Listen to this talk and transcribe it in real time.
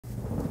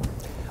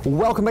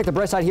Welcome back to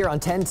Brightside here on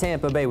 10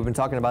 Tampa Bay. We've been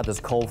talking about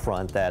this cold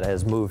front that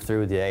has moved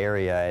through the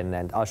area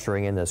and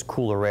ushering in this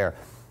cooler air.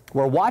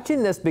 We're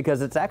watching this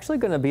because it's actually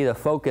going to be the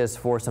focus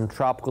for some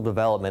tropical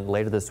development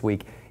later this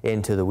week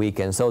into the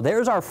weekend. So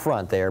there's our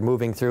front there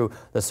moving through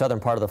the southern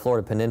part of the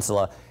Florida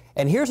Peninsula.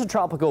 And here's a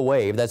tropical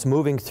wave that's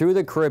moving through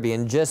the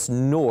Caribbean just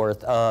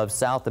north of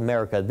South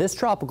America. This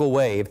tropical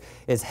wave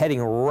is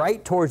heading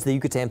right towards the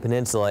Yucatan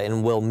Peninsula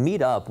and will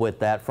meet up with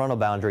that frontal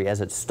boundary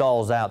as it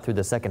stalls out through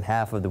the second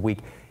half of the week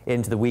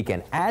into the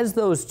weekend. As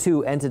those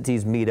two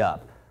entities meet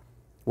up,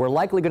 we're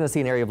likely going to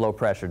see an area of low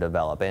pressure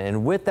develop.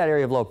 And with that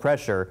area of low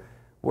pressure,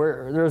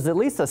 there's at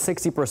least a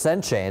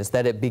 60% chance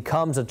that it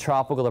becomes a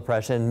tropical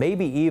depression,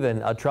 maybe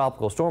even a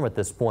tropical storm at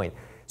this point.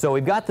 So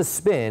we've got the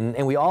spin,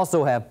 and we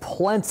also have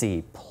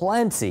plenty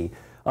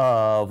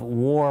of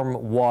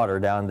warm water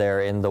down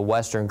there in the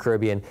western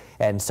Caribbean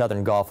and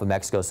southern Gulf of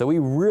Mexico. So we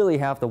really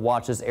have to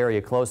watch this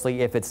area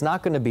closely. If it's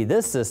not going to be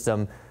this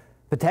system,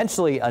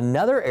 potentially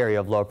another area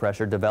of low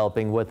pressure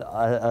developing with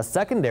a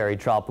secondary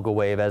tropical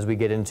wave as we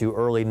get into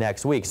early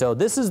next week. So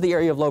this is the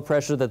area of low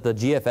pressure that the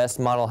GFS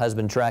model has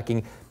been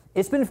tracking.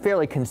 It's been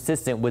fairly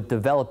consistent with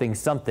developing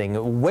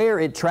something. Where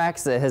it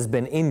tracks it has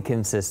been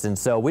inconsistent,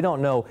 so we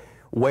don't know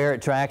where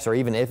it tracks or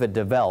even if it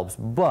develops,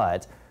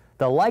 but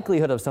the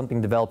likelihood of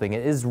something developing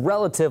is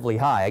relatively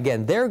high.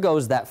 Again, there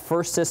goes that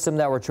first system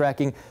that we're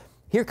tracking.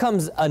 Here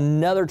comes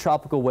another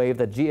tropical wave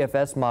that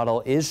GFS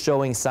model is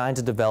showing signs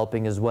of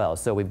developing as well.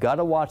 So we've got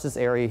to watch this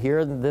area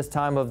here this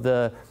time of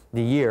the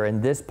year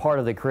in this part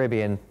of the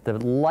Caribbean. The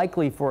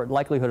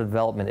likelihood of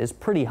development is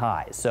pretty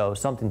high, so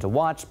something to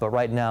watch, but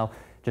right now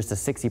just a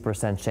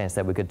 60% chance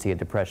that we could see a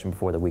depression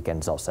before the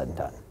weekend is all said and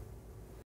done.